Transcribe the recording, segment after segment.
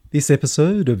This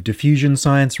episode of Diffusion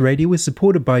Science Radio is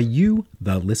supported by you,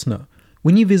 the listener,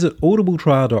 when you visit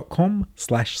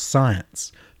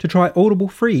audibletrial.com/science to try Audible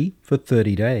free for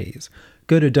 30 days.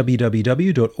 Go to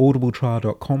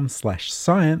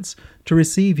www.audibletrial.com/science to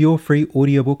receive your free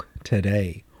audiobook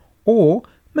today. Or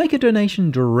make a donation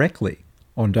directly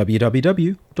on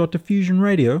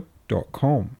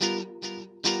www.diffusionradio.com.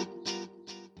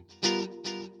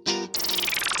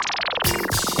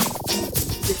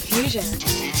 Diffusion,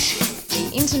 the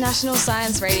international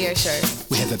science radio show.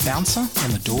 We have a bouncer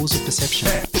on the doors of perception.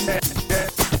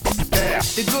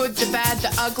 The good, the bad,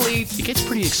 the ugly. It gets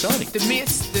pretty exciting. The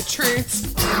myths, the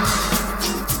truths.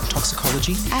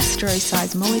 Toxicology.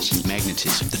 Astroseismology.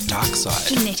 Magnetism. The dark side.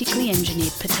 Genetically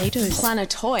engineered potatoes.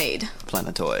 Planetoid.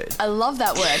 Planetoid. I love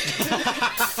that word.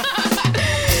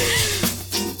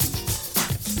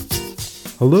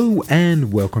 Hello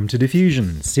and welcome to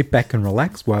Diffusion. Sit back and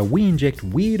relax while we inject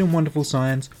weird and wonderful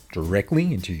science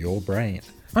directly into your brain.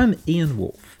 I'm Ian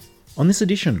Wolfe. On this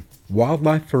edition,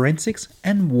 wildlife forensics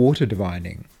and water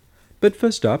divining. But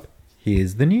first up,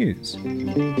 here's the news.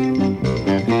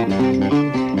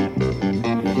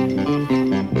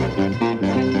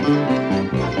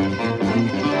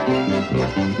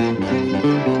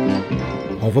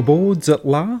 Hoverboards at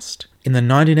last? In the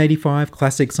 1985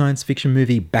 classic science fiction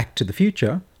movie Back to the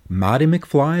Future, Marty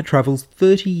McFly travels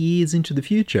 30 years into the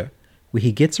future, where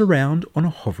he gets around on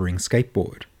a hovering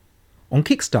skateboard. On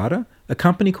Kickstarter, a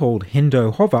company called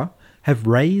Hendo Hover have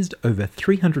raised over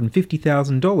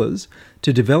 $350,000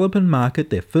 to develop and market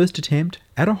their first attempt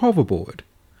at a hoverboard,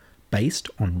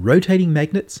 based on rotating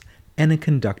magnets and a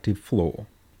conductive floor.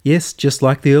 Yes, just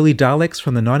like the early Daleks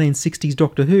from the 1960s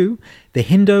Doctor Who, the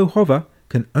Hendo Hover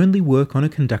can only work on a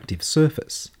conductive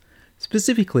surface,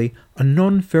 specifically a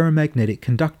non-ferromagnetic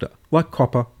conductor like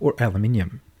copper or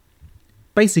aluminium.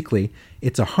 Basically,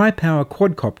 it's a high-power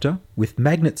quadcopter with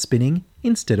magnets spinning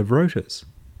instead of rotors.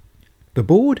 The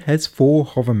board has 4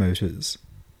 hover motors.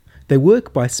 They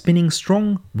work by spinning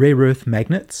strong rare earth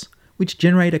magnets, which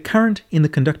generate a current in the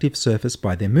conductive surface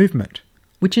by their movement,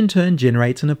 which in turn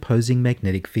generates an opposing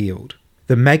magnetic field.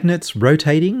 The magnets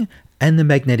rotating and the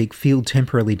magnetic field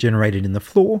temporarily generated in the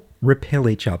floor repel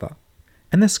each other,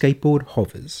 and the skateboard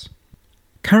hovers.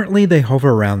 Currently they hover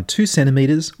around 2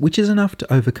 centimeters, which is enough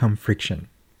to overcome friction.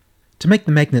 To make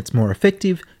the magnets more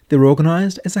effective, they're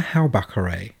organised as a Halbach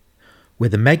array, where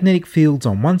the magnetic fields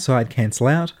on one side cancel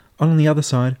out and on the other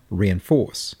side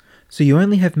reinforce, so you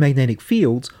only have magnetic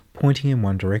fields pointing in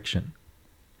one direction.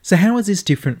 So how is this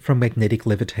different from magnetic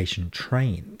levitation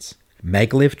trains?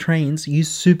 Maglev trains use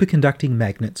superconducting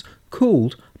magnets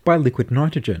cooled by liquid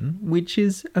nitrogen, which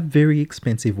is a very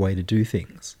expensive way to do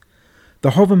things.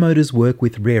 The hover motors work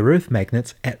with rare earth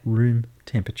magnets at room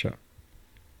temperature.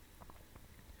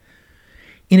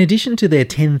 In addition to their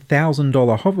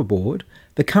 $10,000 hoverboard,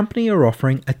 the company are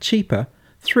offering a cheaper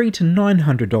 $300 to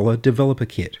 $900 developer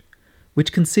kit,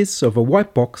 which consists of a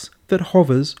white box that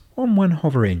hovers on one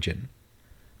hover engine.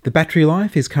 The battery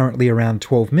life is currently around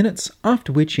 12 minutes,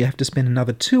 after which you have to spend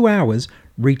another 2 hours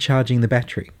recharging the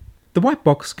battery. The white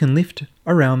box can lift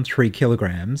around 3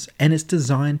 kilograms and it's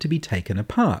designed to be taken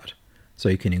apart, so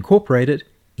you can incorporate it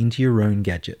into your own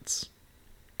gadgets.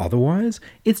 Otherwise,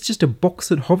 it's just a box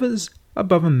that hovers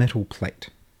above a metal plate.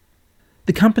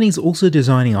 The company's also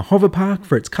designing a hover park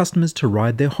for its customers to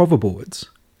ride their hoverboards.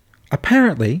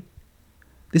 Apparently,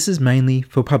 this is mainly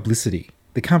for publicity.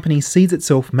 The company sees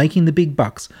itself making the big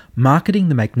bucks marketing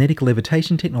the magnetic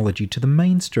levitation technology to the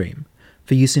mainstream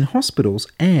for use in hospitals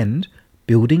and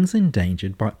buildings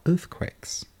endangered by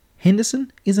earthquakes.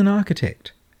 Henderson is an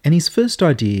architect, and his first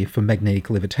idea for magnetic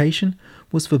levitation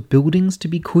was for buildings to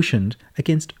be cushioned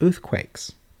against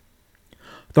earthquakes.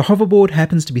 The hoverboard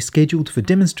happens to be scheduled for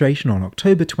demonstration on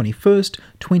October 21st,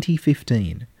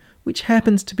 2015, which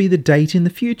happens to be the date in the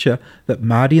future that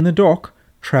Marty and the Doc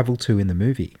travel to in the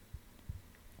movie.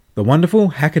 The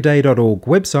wonderful hackaday.org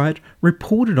website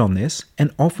reported on this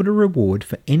and offered a reward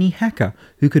for any hacker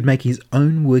who could make his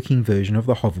own working version of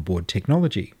the hoverboard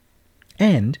technology,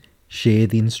 and share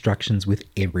the instructions with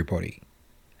everybody.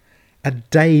 A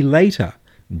day later,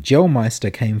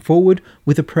 Gelmeister came forward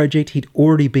with a project he'd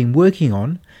already been working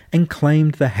on and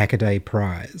claimed the Hackaday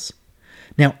prize.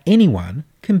 Now anyone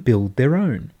can build their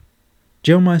own.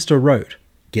 Gelmeister wrote,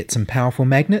 "Get some powerful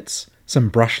magnets, some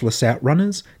brushless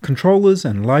outrunners, controllers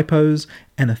and lipos,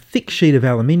 and a thick sheet of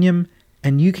aluminium,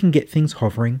 and you can get things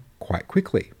hovering quite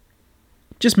quickly.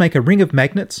 Just make a ring of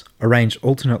magnets, arranged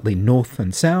alternately north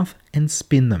and south, and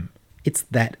spin them. It's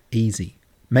that easy.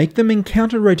 Make them in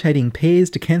counter-rotating pairs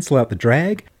to cancel out the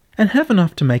drag, and have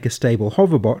enough to make a stable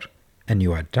hoverbot, and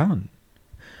you are done."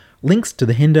 Links to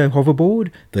the Hendo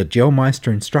hoverboard, the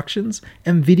Gelmeister instructions,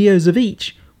 and videos of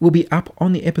each will be up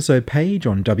on the episode page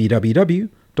on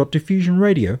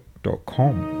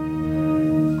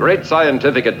www.diffusionradio.com. Great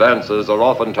scientific advances are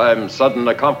oftentimes sudden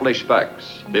accomplished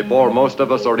facts before most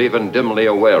of us are even dimly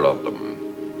aware of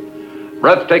them.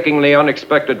 Breathtakingly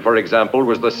unexpected, for example,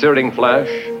 was the searing flash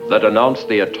that announced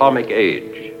the atomic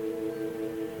age.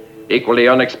 Equally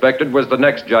unexpected was the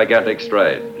next gigantic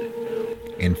stride.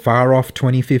 In far-off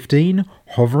 2015,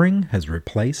 hovering has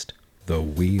replaced the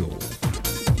wheel.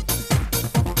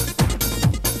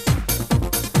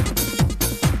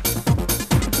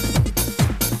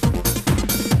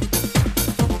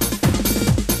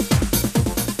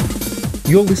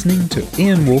 You're listening to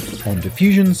Ian Wolfe on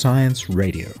Diffusion Science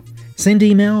Radio. Send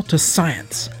email to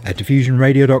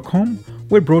science@diffusionradio.com.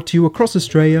 We're brought to you across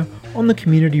Australia on the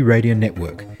Community Radio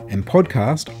Network and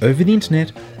podcast over the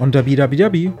internet on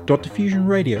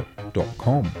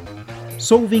www.diffusionradio.com.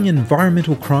 Solving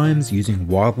environmental crimes using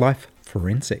wildlife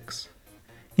forensics.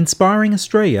 Inspiring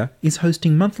Australia is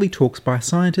hosting monthly talks by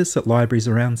scientists at libraries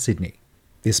around Sydney.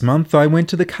 This month I went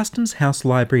to the Customs House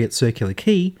Library at Circular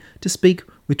Quay to speak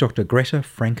with Dr. Greta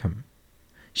Frankham.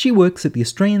 She works at the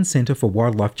Australian Centre for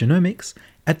Wildlife Genomics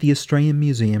at the Australian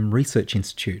Museum Research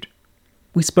Institute.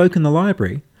 We spoke in the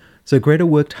library, so Greta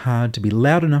worked hard to be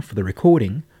loud enough for the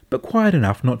recording, but quiet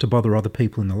enough not to bother other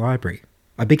people in the library.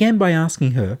 I began by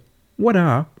asking her, what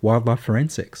are wildlife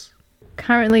forensics?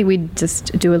 Currently, we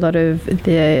just do a lot of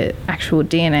the actual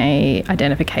DNA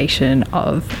identification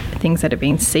of things that have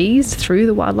been seized through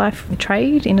the wildlife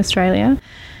trade in Australia.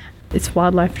 It's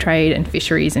wildlife trade and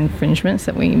fisheries infringements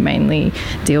that we mainly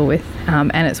deal with,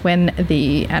 and it's when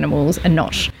the animals are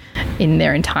not in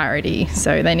their entirety,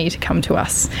 so they need to come to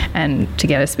us and to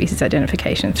get a species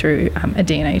identification through a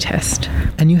DNA test.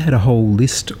 And you had a whole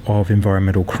list of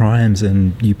environmental crimes,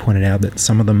 and you pointed out that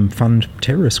some of them fund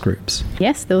terrorist groups.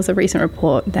 Yes, there was a recent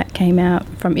report that came out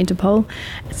from Interpol.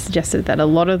 It suggested that a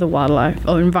lot of the wildlife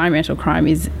or environmental crime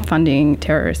is funding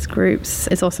terrorist groups.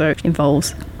 It also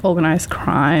involves organised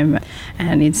crime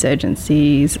and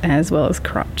insurgencies, as well as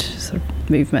corrupt sort of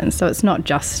movements. So it's not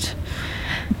just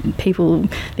people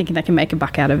thinking they can make a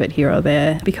buck out of it here or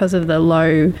there. Because of the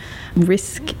low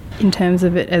risk in terms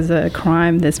of it as a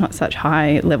crime, there's not such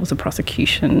high levels of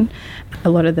prosecution. A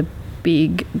lot of the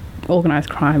big organised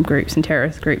crime groups and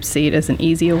terrorist groups see it as an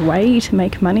easier way to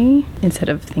make money instead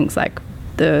of things like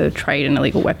the trade in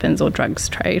illegal weapons or drugs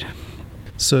trade.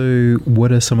 So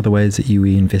what are some of the ways that you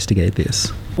investigate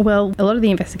this? Well, a lot of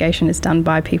the investigation is done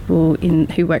by people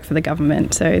who work for the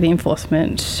government, so the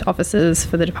enforcement officers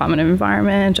for the Department of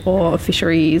Environment or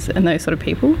fisheries and those sort of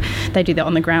people. They do the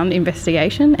on-the-ground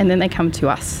investigation and then they come to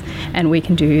us and we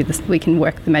can do this. We can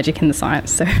work the magic in the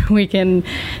science. So we can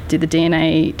do the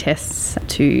DNA tests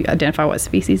to identify what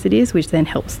species it is, which then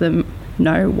helps them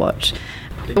know what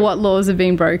laws have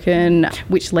been broken,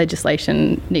 which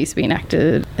legislation needs to be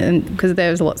enacted, and because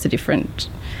there's lots of different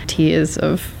tiers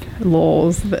of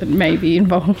laws that may be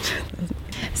involved.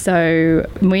 So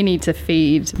we need to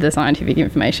feed the scientific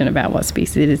information about what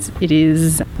species it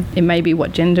is. It may be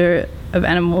what gender of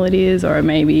animal it is, or it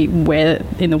may be where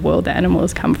in the world the animal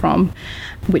has come from,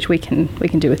 which we can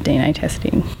do with DNA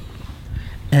testing.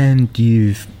 And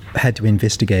you've had to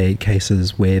investigate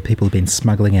cases where people have been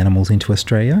smuggling animals into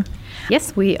Australia?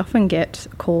 Yes, we often get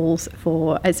calls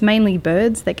it's mainly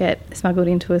birds that get smuggled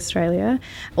into Australia.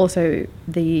 Also,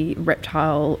 the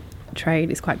reptile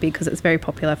trade is quite big because it's very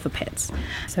popular for pets.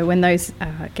 So when those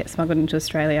get smuggled into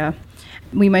Australia,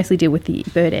 we mostly deal with the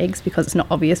bird eggs because it's not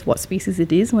obvious what species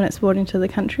it is when it's brought into the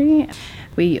country.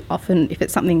 We often, if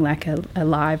it's something like a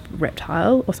live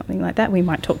reptile or something like that, we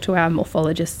might talk to our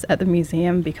morphologists at the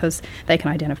museum because they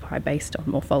can identify based on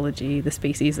morphology the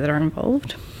species that are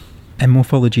involved. And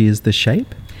morphology is the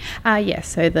shape? Yes,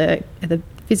 so the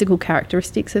physical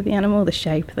characteristics of the animal, the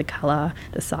shape, the colour,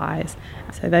 the size.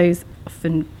 So those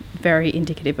often very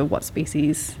indicative of what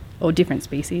species or different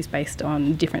species based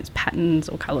on different patterns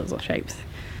or colours or shapes.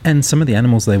 And some of the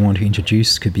animals they want to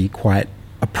introduce could be quite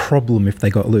a problem if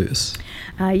they got loose.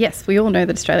 Yes, we all know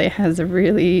that Australia has a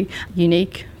really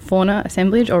unique fauna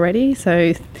assemblage already,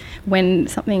 so when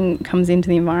something comes into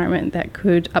the environment that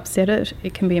could upset it,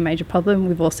 it can be a major problem.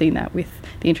 We've all seen that with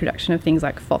the introduction of things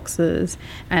like foxes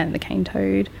and the cane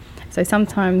toad. So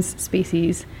sometimes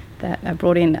species that are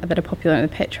brought in that are popular in the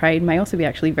pet trade may also be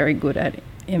actually very good at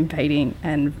invading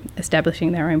and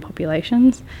establishing their own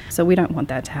populations. So we don't want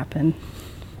that to happen.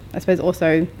 I suppose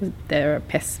also there are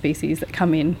pest species that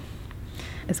come in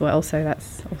as well, so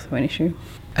that's also an issue.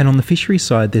 And on the fishery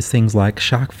side, there's things like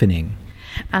shark finning.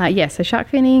 So shark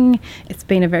finning, it's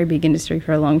been a very big industry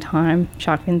for a long time.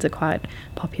 Shark fins are quite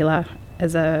popular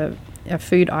as a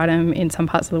food item in some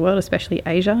parts of the world, especially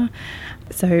Asia.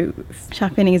 So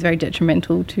shark finning is very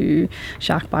detrimental to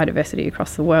shark biodiversity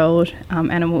across the world.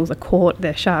 Animals are caught,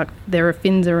 their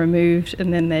fins are removed,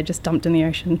 and then they're just dumped in the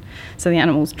ocean. So the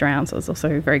animals drown. So it's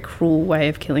also a very cruel way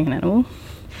of killing an animal.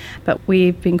 But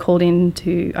we've been called in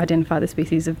to identify the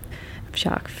species of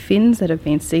shark fins that have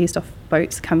been seized off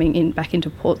boats coming in back into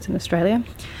ports in Australia.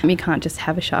 You can't just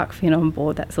have a shark fin on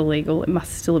board, that's illegal. It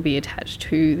must still be attached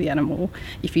to the animal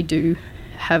if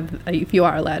you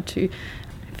are allowed to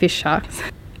fish sharks.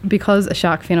 Because a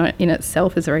shark fin in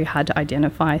itself is very hard to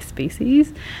identify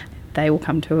species, they will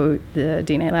come to the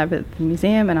DNA lab at the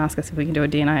museum and ask us if we can do a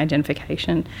DNA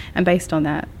identification, and based on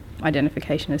that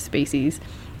identification of species,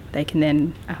 they can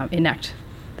then enact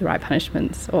the right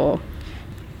punishments or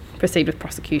proceed with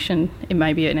prosecution. It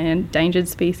may be an endangered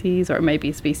species, or it may be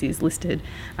a species listed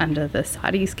under the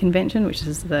CITES Convention, which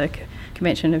is the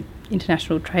Convention of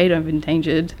International Trade of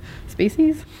Endangered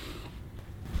Species.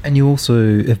 And you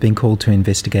also have been called to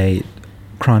investigate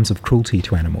crimes of cruelty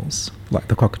to animals, like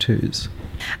the cockatoos.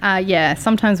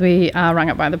 Sometimes we are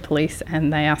rung up by the police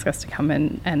and they ask us to come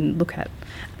and look at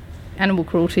animal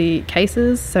cruelty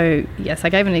cases. So yes, I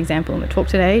gave an example in the talk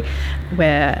today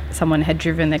where someone had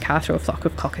driven their car through a flock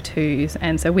of cockatoos,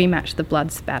 and so we matched the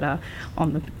blood spatter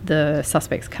on the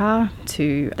suspect's car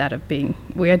to that of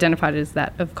we identified it as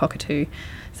that of cockatoo.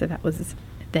 So that was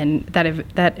then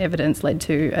that evidence led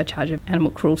to a charge of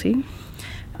animal cruelty.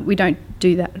 We don't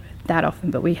do that often,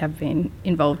 but we have been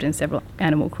involved in several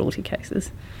animal cruelty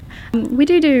cases. We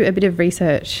do a bit of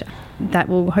research that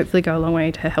will hopefully go a long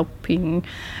way to helping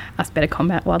us better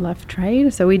combat wildlife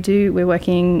trade. So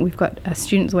we've got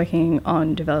students working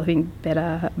on developing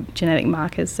better genetic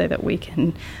markers so that we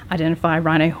can identify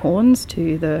rhino horns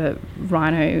to the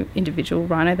individual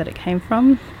rhino that it came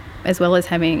from, as well as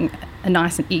having a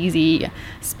nice and easy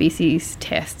species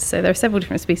test. So there are several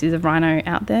different species of rhino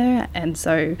out there, and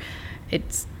so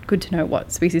it's good to know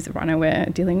what species of rhino we're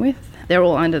dealing with. They're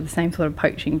all under the same sort of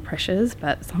poaching pressures,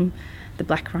 but the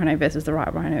black rhino versus the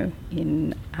white rhino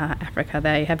in Africa,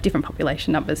 they have different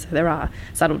population numbers, so there are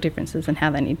subtle differences in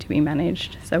how they need to be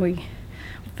managed. So we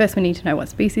need to know what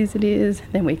species it is,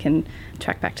 then we can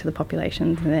track back to the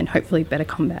populations and then hopefully better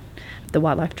combat the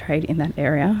wildlife trade in that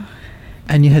area.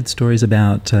 And you had stories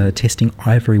about testing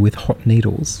ivory with hot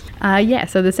needles.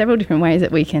 So there's several different ways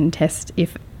that we can test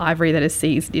if ivory that is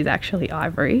seized is actually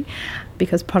ivory,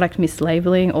 because product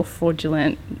mislabeling or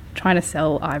fraudulent trying to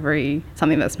sell ivory,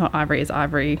 something that's not ivory as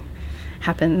ivory,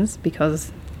 happens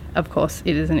because, of course,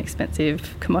 it is an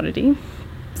expensive commodity.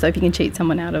 So if you can cheat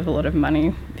someone out of a lot of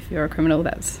money, if you're a criminal,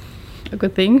 that's a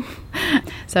good thing.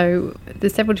 So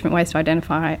there's several different ways to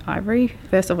identify ivory.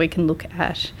 First of all, we can look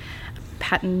at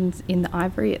patterns in the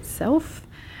ivory itself.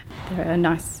 There are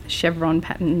nice chevron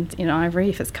patterns in ivory.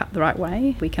 If it's cut the right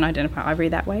way, we can identify ivory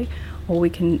that way. Or we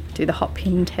can do the hot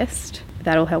pin test.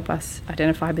 That'll help us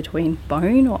identify between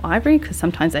bone or ivory, because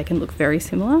sometimes they can look very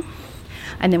similar.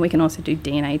 And then we can also do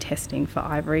DNA testing for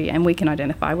ivory, and we can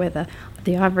identify whether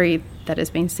the ivory that has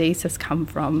been seized has come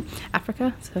from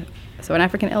Africa, so an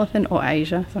African elephant, or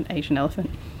Asia, so an Asian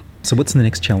elephant. So what's the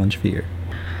next challenge for you?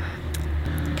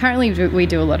 Currently we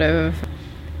do a lot of,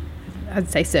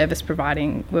 I'd say, service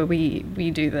providing, where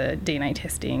we do the DNA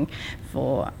testing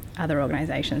for other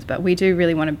organisations, but we do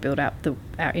really want to build up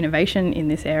our innovation in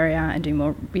this area and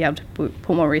be able to put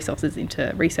more resources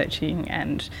into researching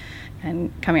and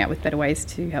coming up with better ways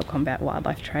to help combat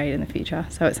wildlife trade in the future.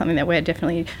 So it's something that we're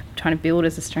definitely trying to build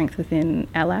as a strength within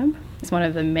our lab. It's one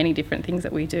of the many different things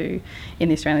that we do in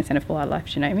the Australian Centre for Wildlife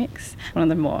Genomics, one of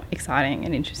the more exciting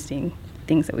and interesting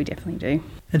things that we definitely do.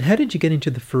 And how did you get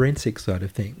into the forensic side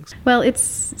of things? Well,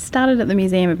 it's started at the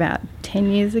museum about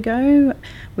 10 years ago.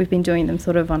 We've been doing them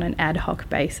sort of on an ad hoc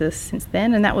basis since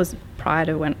then, and that was prior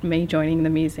to me joining the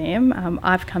museum.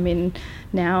 I've come in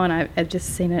now and I've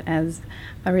just seen it as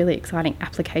a really exciting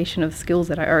application of skills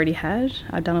that I already had.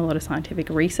 I've done a lot of scientific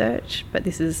research, but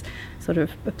this is sort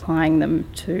of applying them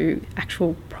to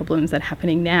actual problems that are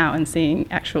happening now and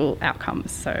seeing actual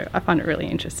outcomes. So I find it really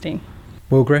interesting.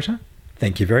 Well, Greta,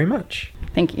 thank you very much.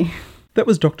 Thank you. That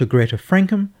was Dr. Greta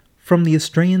Frankum from the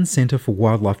Australian Centre for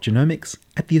Wildlife Genomics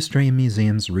at the Australian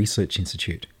Museum's Research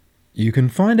Institute. You can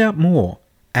find out more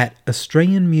at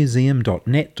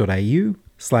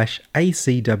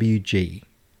australianmuseum.net.au/ACWG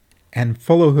and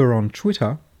follow her on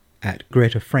Twitter at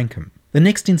Greta Frankum. The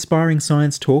next Inspiring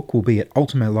Science talk will be at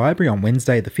Ultimo Library on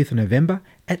Wednesday the 5th of November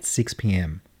at 6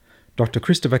 p.m. Dr.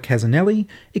 Christopher Casanelli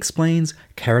explains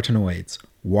carotenoids,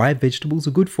 why vegetables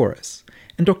are good for us,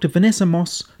 and Dr. Vanessa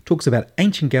Moss talks about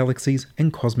ancient galaxies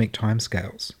and cosmic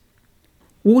timescales.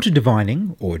 Water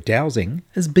divining, or dowsing,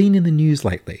 has been in the news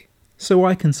lately, so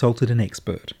I consulted an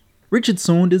expert. Richard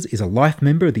Saunders is a life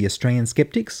member of the Australian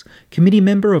Skeptics, committee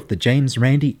member of the James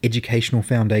Randi Educational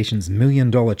Foundation's $1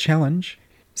 Million Challenge,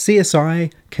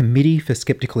 CSI Committee for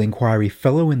Skeptical Inquiry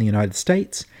Fellow in the United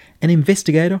States, and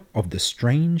investigator of the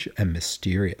strange and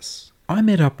mysterious. I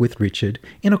met up with Richard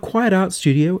in a quiet art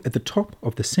studio at the top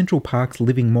of the Central Park's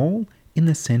Living Mall in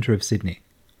the centre of Sydney.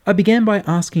 I began by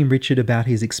asking Richard about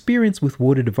his experience with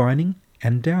water divining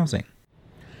and dowsing.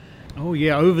 Oh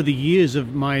yeah, over the years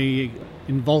of my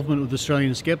involvement with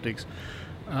Australian Skeptics,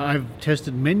 I've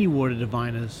tested many water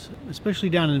diviners, especially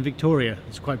down in Victoria.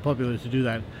 It's quite popular to do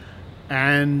that.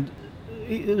 And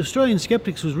Australian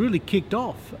Skeptics was really kicked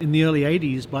off in the early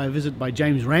 80s by a visit by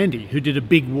James Randi, who did a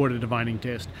big water divining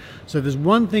test. So there's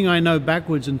one thing I know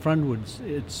backwards and frontwards,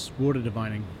 it's water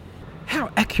divining. How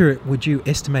accurate would you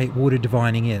estimate water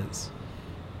divining is?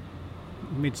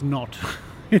 It's not.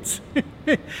 It's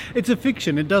a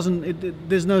fiction.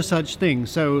 There's no such thing.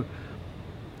 So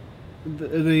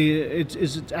it's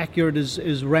as accurate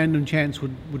as random chance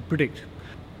would predict.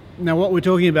 Now, what we're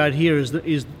talking about here is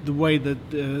the way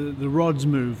that the rods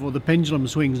move, or the pendulum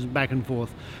swings back and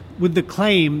forth, with the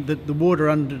claim that the water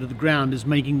under the ground is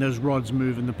making those rods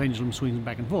move and the pendulum swings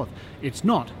back and forth. It's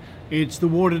not. It's the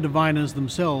water diviners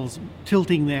themselves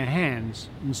tilting their hands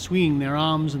and swinging their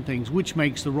arms and things, which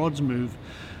makes the rods move.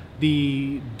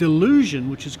 The delusion,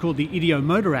 which is called the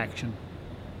ideomotor action,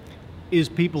 is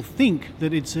people think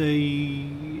that it's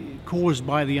caused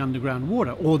by the underground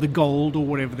water or the gold or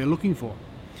whatever they're looking for,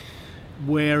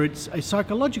 where it's a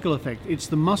psychological effect. It's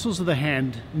the muscles of the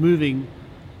hand moving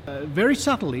very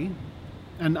subtly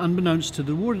and unbeknownst to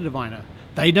the water diviner.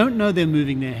 They don't know they're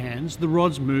moving their hands. The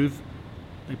rods move.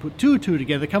 They put two and two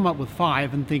together, come up with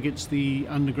five, and think it's the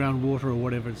underground water or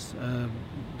whatever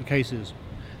the case is.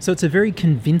 So it's a very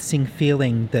convincing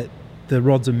feeling that the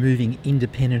rods are moving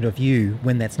independent of you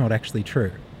when that's not actually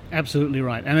true. Absolutely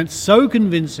right. And it's so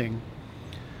convincing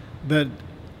that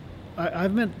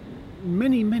I've met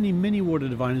many water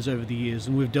diviners over the years,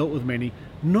 and we've dealt with many.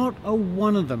 Not a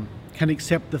one of them can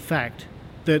accept the fact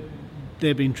that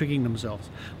they've been tricking themselves,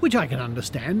 which I can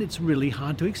understand. It's really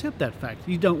hard to accept that fact.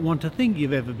 You don't want to think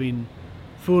you've ever been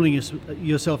fooling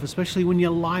yourself, especially when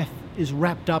your life is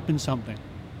wrapped up in something.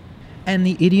 And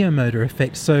the ideomotor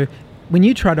effect, so when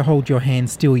you try to hold your hand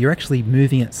still, you're actually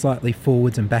moving it slightly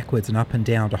forwards and backwards and up and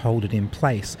down to hold it in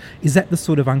place. Is that the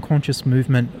sort of unconscious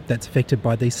movement that's affected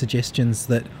by these suggestions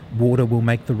that water will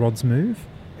make the rods move?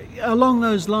 Along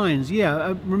those lines,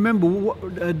 yeah. Remember,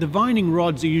 divining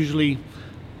rods are usually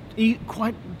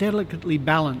quite delicately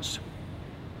balanced.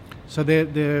 So they're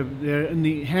in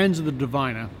the hands of the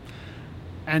diviner,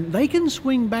 and they can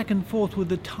swing back and forth with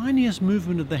the tiniest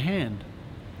movement of the hand.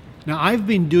 Now, I've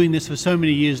been doing this for so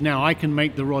many years now, I can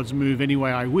make the rods move any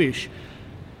way I wish,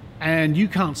 and you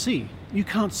can't see. You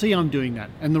can't see I'm doing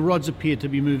that, and the rods appear to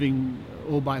be moving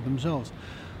all by themselves.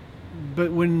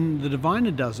 But when the diviner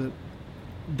does it,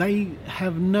 they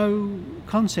have no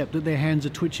concept that their hands are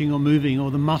twitching or moving,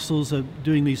 or the muscles are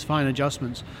doing these fine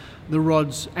adjustments. The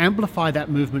rods amplify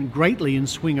that movement greatly and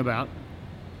swing about,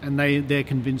 and they're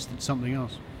convinced it's something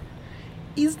else.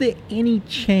 Is there any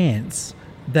chance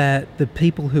that the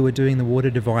people who are doing the water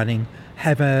divining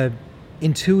have a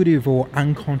intuitive or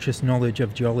unconscious knowledge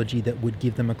of geology that would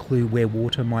give them a clue where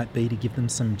water might be to give them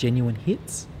some genuine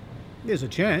hits? There's a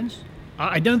chance.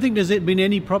 I don't think there's been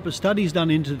any proper studies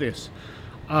done into this.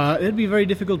 It'd be very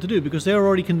difficult to do because they're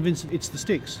already convinced it's the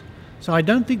sticks. So I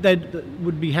don't think they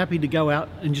would be happy to go out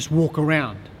and just walk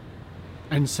around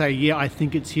and say, yeah, I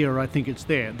think it's here or I think it's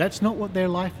there. That's not what their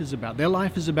life is about. Their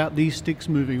life is about these sticks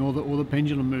moving or the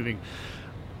pendulum moving.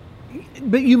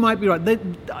 But you might be right.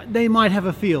 They might have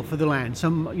a feel for the land.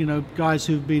 Some, guys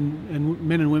who've been, and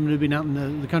men and women who've been out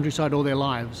in the countryside all their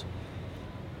lives.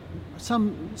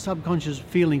 Some subconscious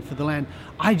feeling for the land.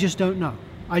 I just don't know.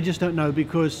 I just don't know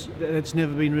because it's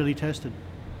never been really tested.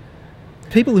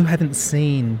 People who haven't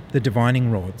seen the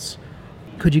divining rods,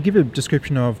 could you give a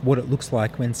description of what it looks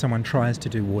like when someone tries to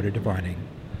do water divining?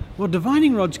 Well,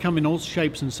 divining rods come in all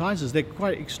shapes and sizes. They're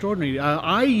quite extraordinary.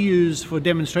 I use, for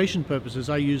demonstration purposes,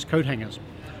 I use coat hangers,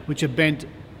 which are bent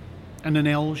in an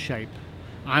L shape.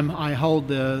 I hold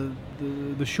the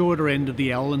shorter end of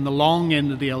the L, and the long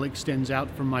end of the L extends out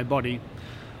from my body,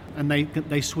 and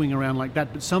they swing around like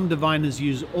that. But some diviners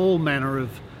use all manner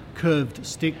of curved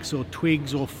sticks or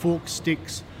twigs or forked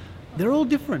sticks They're all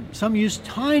different. Some use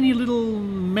tiny little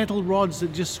metal rods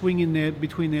that just swing in there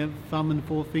between their thumb and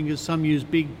forefingers. Some use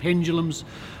big pendulums.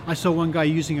 I saw one guy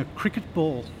using a cricket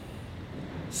ball.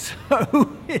 So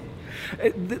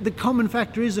the common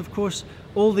factor is, of course,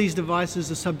 all these devices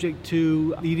are subject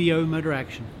to ideomotor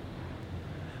action.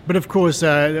 But of course,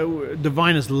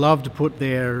 diviners love to put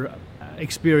their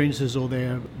experiences or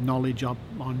their knowledge up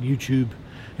on YouTube.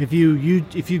 If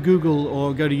you Google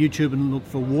or go to YouTube and look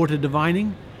for water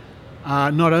divining,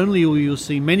 not only will you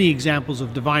see many examples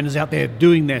of diviners out there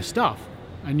doing their stuff,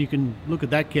 and you can look at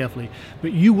that carefully,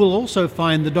 but you will also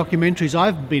find the documentaries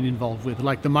I've been involved with,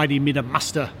 like the Mighty Midda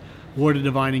Muster Water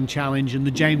Divining Challenge and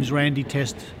the James Randi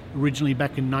test originally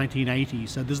back in 1980.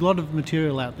 So there's a lot of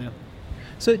material out there.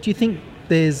 So do you think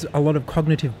there's a lot of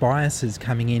cognitive biases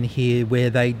coming in here where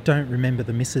they don't remember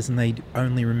the misses and they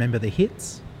only remember the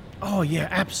hits? Oh yeah,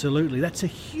 absolutely. That's a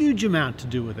huge amount to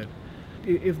do with it.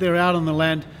 If they're out on the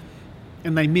land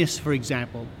and they miss, for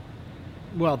example,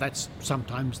 well, that's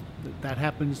sometimes that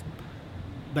happens.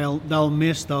 They'll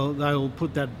miss. They'll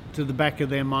put that to the back of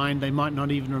their mind. They might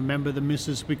not even remember the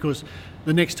misses because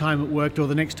the next time it worked, or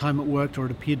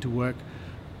it appeared to work.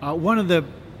 One of the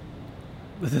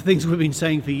things we've been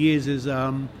saying for years is,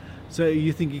 so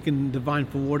you think you can divine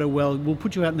for water? Well, we'll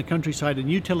put you out in the countryside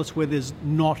and you tell us where there's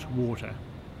not water.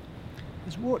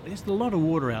 There's a lot of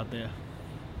water out there.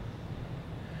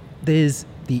 There's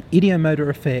the ideomotor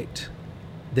effect.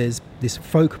 There's this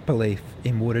folk belief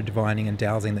in water divining and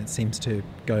dowsing that seems to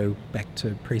go back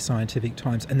to pre-scientific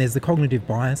times. And there's the cognitive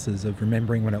biases of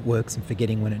remembering when it works and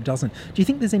forgetting when it doesn't. Do you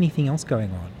think there's anything else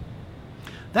going on?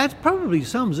 That probably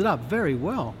sums it up very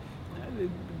well.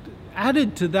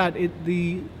 Added to that,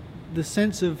 the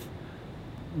sense of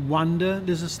wonder.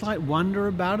 There's a slight wonder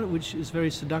about it, which is very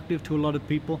seductive to a lot of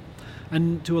people.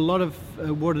 And to a lot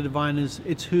of water diviners,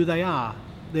 it's who they are.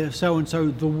 They're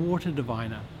so-and-so, the water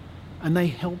diviner. And they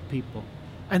help people.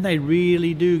 And they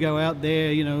really do go out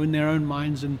there, in their own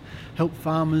minds and help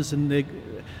farmers. And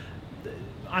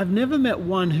I've never met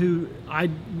one who I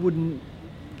wouldn't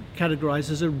categorize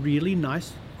as a really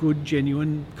nice, good,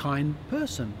 genuine, kind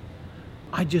person.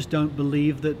 I just don't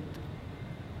believe that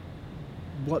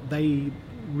what they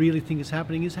really think is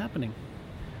happening.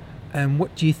 And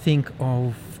what do you think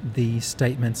of the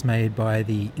statements made by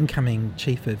the incoming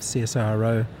chief of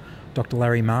CSIRO, Dr.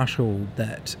 Larry Marshall,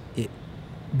 that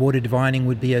water divining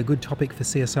would be a good topic for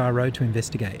CSIRO to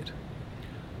investigate?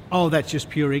 Oh, that's just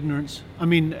pure ignorance. I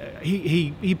mean,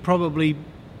 he probably,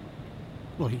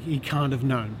 he can't have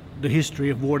known the history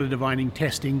of water divining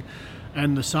testing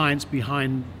and the science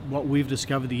behind what we've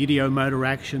discovered, the ideomotor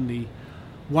action, the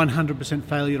 100%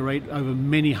 failure rate over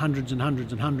many hundreds and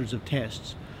hundreds and hundreds of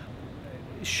tests.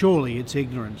 Surely it's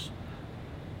ignorance.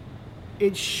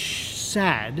 It's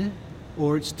sad,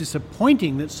 or it's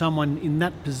disappointing that someone in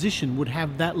that position would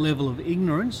have that level of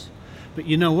ignorance. But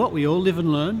you know what? We all live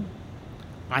and learn.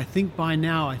 I think by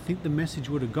now, the message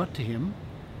would have got to him,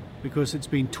 because it's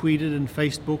been tweeted and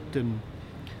Facebooked and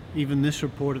even this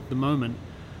report at the moment.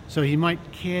 So he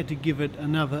might care to give it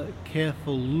another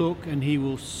careful look, and he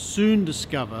will soon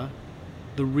discover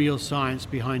the real science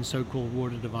behind so-called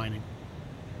water divining.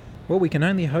 Well, we can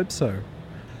only hope so.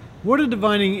 Water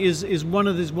divining is one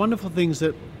of these wonderful things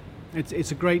that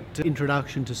it's a great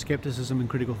introduction to skepticism and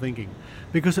critical thinking,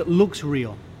 because it looks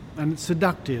real and it's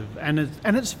seductive and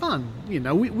it's fun.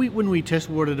 We when we test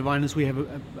water diviners, we have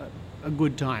a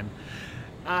good time.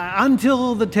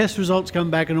 Until the test results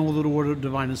come back and all the water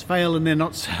diviners fail, and they're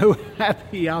not so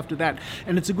happy after that.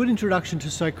 And it's a good introduction to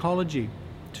psychology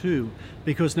too,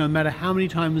 because no matter how many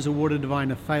times a water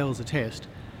diviner fails a test,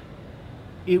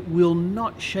 it will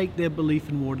not shake their belief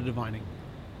in water divining.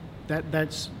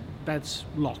 That's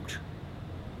locked.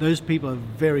 Those people are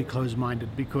very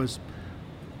close-minded, because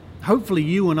hopefully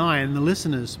you and I and the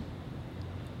listeners,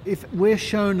 if we're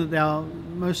shown that our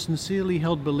most sincerely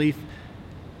held belief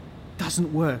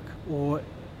doesn't work, or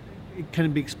it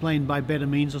can be explained by better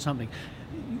means or something,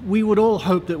 we would all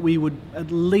hope that we would at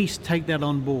least take that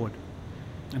on board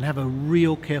and have a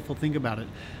real careful think about it.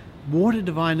 Water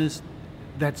diviners,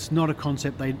 that's not a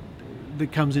concept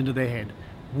that comes into their head.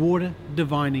 Water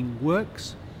divining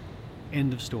works,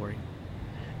 end of story.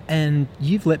 And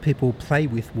you've let people play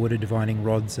with water divining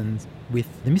rods and with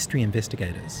the Mystery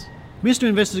Investigators. Mystery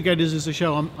Investigators is a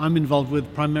show I'm involved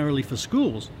with primarily for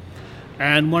schools.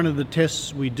 And one of the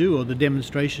tests we do, or the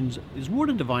demonstrations, is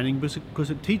water divining, because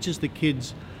it teaches the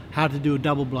kids how to do a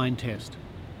double-blind test.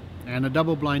 And a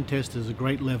double-blind test is a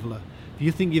great leveler. If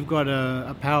you think you've got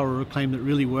a power or a claim that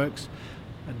really works,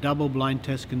 a double-blind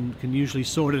test can usually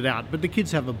sort it out. But the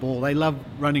kids have a ball. They love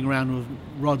running around with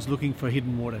rods looking for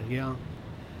hidden water, yeah.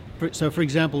 So, for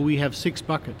example, we have 6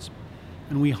 buckets,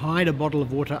 and we hide a bottle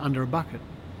of water under a bucket.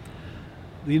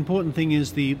 The important thing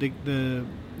is the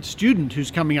student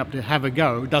who's coming up to have a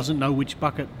go doesn't know which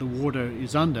bucket the water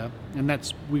is under,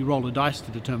 and we roll a dice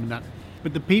to determine that.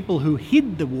 But the people who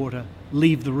hid the water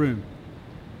leave the room.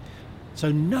 So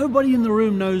nobody in the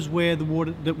room knows where the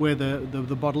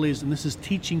bottle is, and this is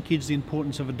teaching kids the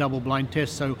importance of a double-blind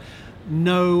test. So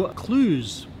no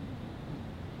clues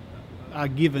are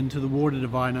given to the water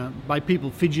diviner by people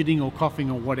fidgeting or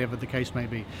coughing or whatever the case may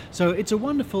be. So it's a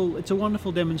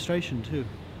wonderful demonstration too.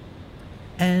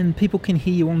 And people can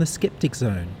hear you on the Skeptic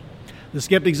Zone. The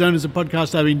Skeptic Zone is a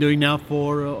podcast I've been doing now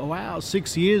for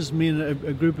 6 years, me and a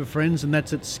group of friends, and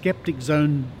that's at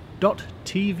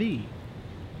skepticzone.tv.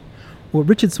 Well,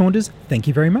 Richard Saunders, thank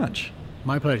you very much.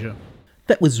 My pleasure.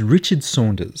 That was Richard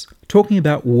Saunders talking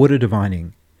about water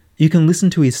divining. You can listen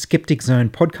to his Skeptic Zone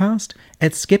podcast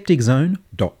at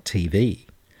skepticzone.tv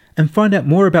and find out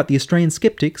more about the Australian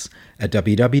Skeptics at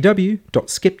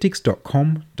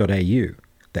www.skeptics.com.au.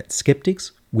 That's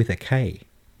Skeptics with a K.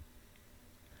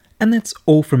 And that's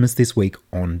all from us this week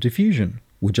on Diffusion.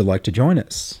 Would you like to join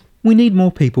us? We need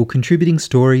more people contributing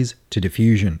stories to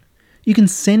Diffusion. You can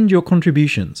send your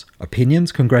contributions,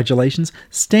 opinions, congratulations,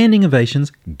 standing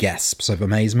ovations, gasps of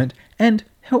amazement, and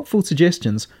helpful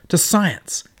suggestions to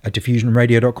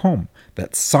science@diffusionradio.com.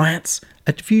 That's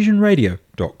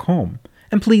science@diffusionradio.com.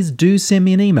 And please do send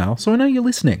me an email so I know you're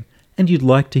listening and you'd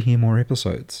like to hear more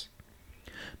episodes.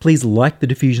 Please like the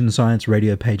Diffusion Science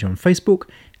Radio page on Facebook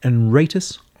and rate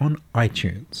us on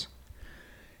iTunes.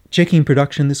 Checking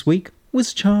production this week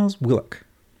was Charles Willock.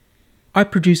 I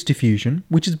produce Diffusion,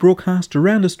 which is broadcast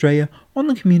around Australia on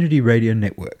the Community Radio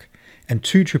Network, and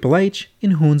 2HHH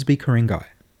in Hornsby, Ku-ring-gai.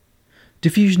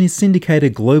 Diffusion is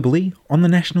syndicated globally on the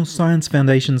National Science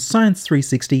Foundation's Science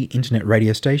 360 internet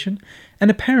radio station, and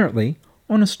apparently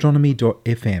on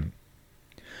astronomy.fm.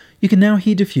 You can now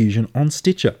hear Diffusion on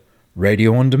Stitcher,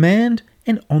 Radio on Demand,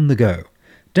 and on the go.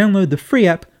 Download the free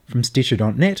app from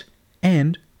Stitcher.net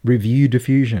and review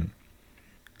Diffusion.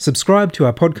 Subscribe to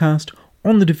our podcast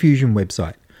on the Diffusion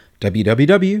website,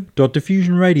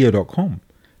 www.diffusionradio.com.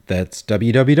 That's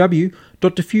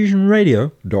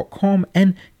www.diffusionradio.com,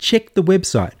 and check the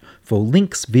website for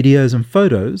links, videos and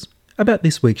photos about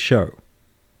this week's show.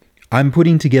 I'm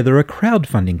putting together a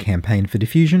crowdfunding campaign for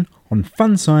Diffusion on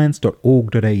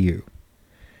funscience.org.au.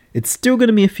 It's still going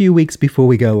to be a few weeks before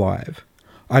we go live.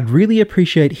 I'd really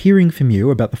appreciate hearing from you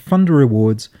about the funder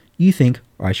rewards you think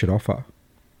I should offer.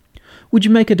 Would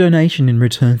you make a donation in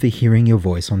return for hearing your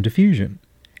voice on Diffusion?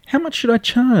 How much should I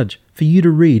charge for you to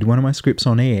read one of my scripts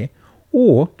on air,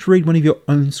 or to read one of your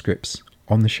own scripts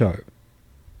on the show?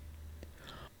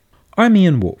 I'm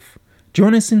Ian Wolfe.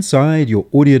 Join us inside your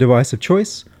audio device of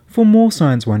choice for more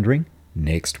science wondering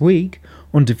next week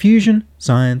on Diffusion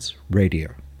Science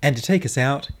Radio. And to take us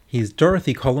out, here's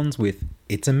Dorothy Collins with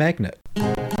It's a Magnet.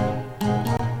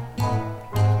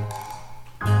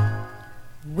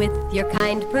 With your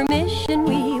kind permission,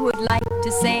 we would like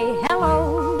to say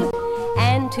hello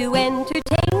and to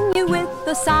entertain you with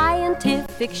the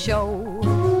scientific show.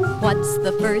 What's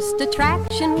the first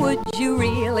attraction? Would you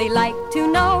really like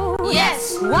to know?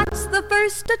 Yes! What's the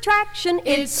first attraction?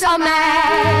 It's a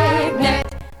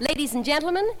magnet! Ladies and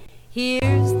gentlemen,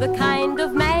 here's the kind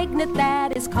of magnet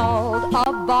that is called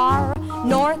a bar.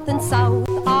 North and south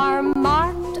are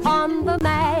marked on the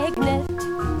magnet.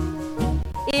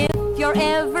 If you're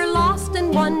ever lost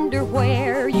and wonder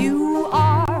where you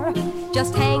are,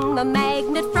 just hang the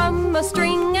magnet from a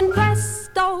string and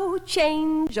presto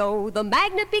change. Oh, the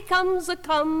magnet becomes a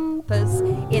compass.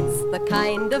 It's the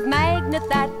kind of magnet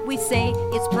that we say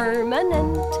is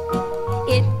permanent.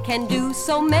 It can do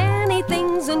so many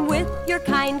things, and with your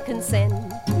kind consent,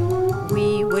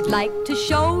 we would like to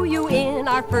show you in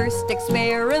our first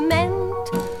experiment.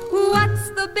 What's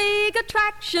the big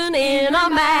attraction in a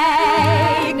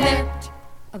magnet?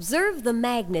 Observe the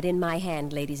magnet in my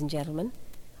hand, ladies and gentlemen.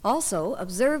 Also,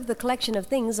 observe the collection of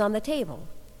things on the table.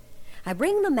 I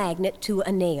bring the magnet to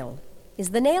a nail.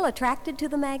 Is the nail attracted to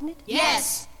the magnet?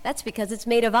 Yes! That's because it's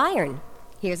made of iron.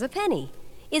 Here's a penny.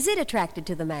 Is it attracted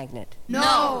to the magnet?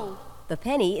 No! The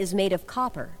penny is made of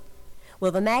copper.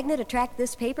 Will the magnet attract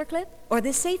this paperclip or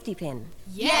this safety pin?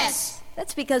 Yes!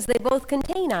 That's because they both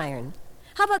contain iron.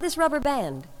 How about this rubber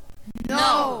band?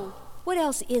 No! What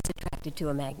else is attracted to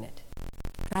a magnet?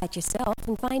 Try it yourself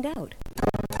and find out.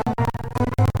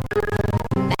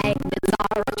 Magnets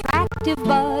are attractive,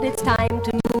 but it's time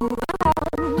to move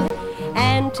on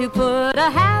and to put a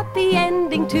happy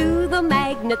ending to the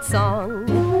magnet song.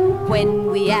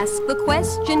 When we ask the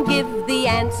question, give the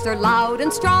answer loud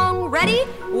and strong. Ready?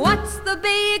 What's the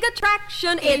big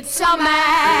attraction? It's a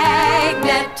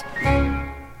magnet.